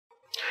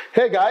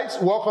Hey guys,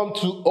 welcome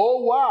to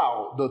Oh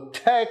Wow, the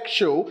tech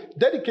show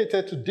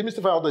dedicated to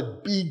demystify all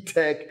the big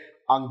tech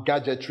and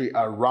gadgetry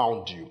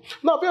around you.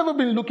 Now, have you ever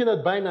been looking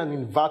at buying an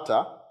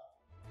inverter?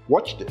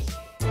 Watch this.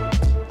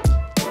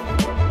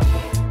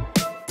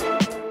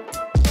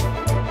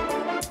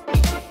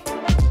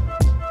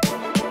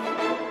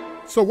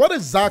 So what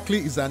exactly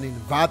is an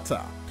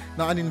inverter?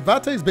 Now, an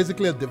inverter is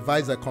basically a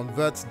device that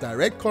converts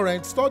direct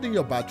current stored in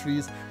your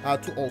batteries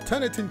to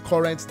alternating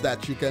currents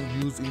that you can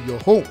use in your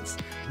homes.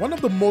 One of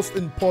the most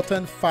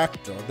important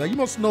factors that you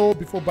must know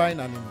before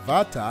buying an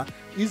inverter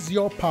is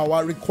your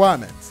power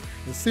requirements.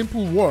 In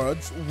simple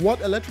words,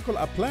 what electrical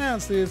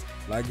appliances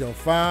like your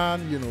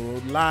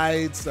fan,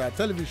 lights,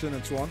 television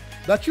and so on,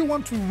 that you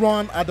want to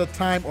run at the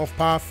time of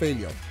power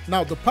failure.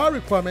 Now, the power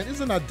requirement is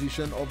an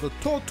addition of the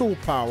total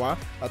power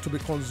to be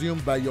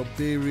consumed by your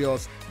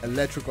various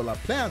electrical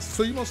appliances.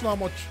 So you must know how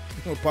much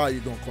power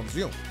you're going to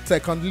consume.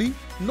 Secondly,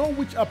 know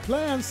which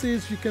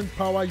appliances you can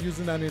power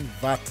using an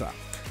inverter.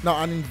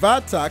 Now, an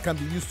inverter can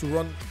be used to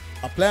run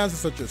appliances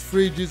such as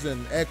fridges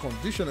and air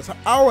conditioners.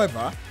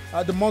 However,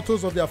 the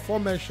motors of the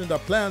aforementioned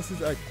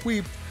appliances are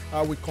equipped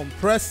with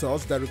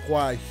compressors that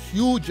require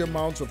huge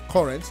amounts of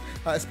current,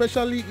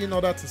 especially in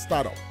order to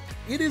start up.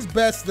 It is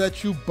best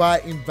that you buy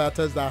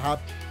inverters that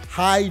have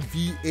high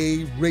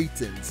VA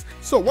ratings.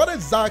 So what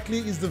exactly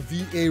is the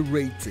VA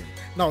rating?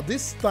 Now,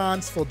 this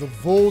stands for the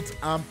volt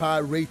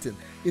ampere rating.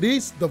 It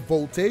is the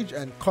voltage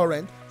and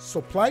current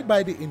supplied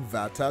by the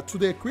inverter to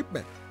the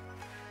equipment.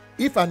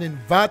 If an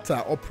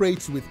inverter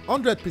operates with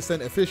 100%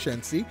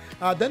 efficiency,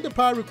 then the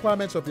power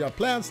requirements of the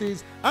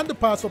appliances and the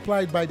power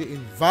supplied by the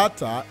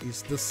inverter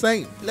is the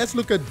same. Let's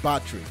look at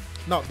battery.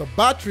 Now, the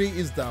battery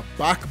is the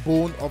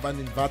backbone of an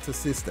inverter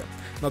system.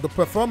 Now, the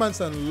performance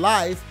and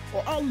life,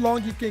 or how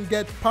long you can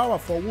get power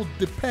for, will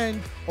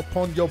depend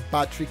upon your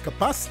battery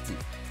capacity.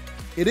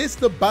 It is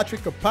the battery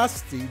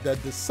capacity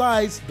that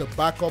decides the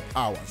backup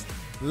hours.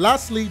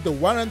 Lastly, the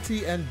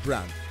warranty and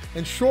brand.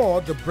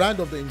 Ensure the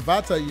brand of the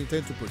inverter you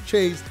intend to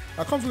purchase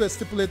comes with a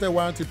stipulated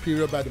warranty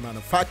period by the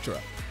manufacturer.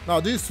 Now,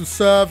 this is to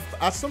serve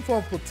as some form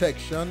of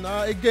protection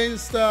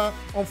against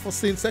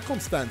unforeseen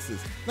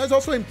circumstances. Now, it's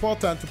also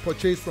important to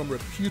purchase from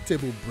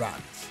reputable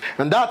brands.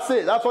 And that's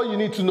it. That's all you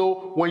need to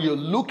know when you're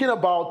looking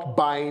about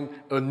buying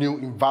a new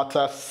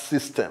inverter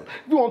system.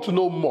 If you want to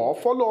know more,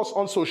 follow us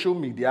on social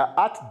media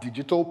at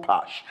Digital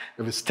Pash.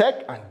 If it's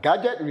tech and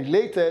gadget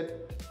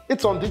related,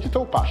 it's on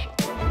Digital Passion.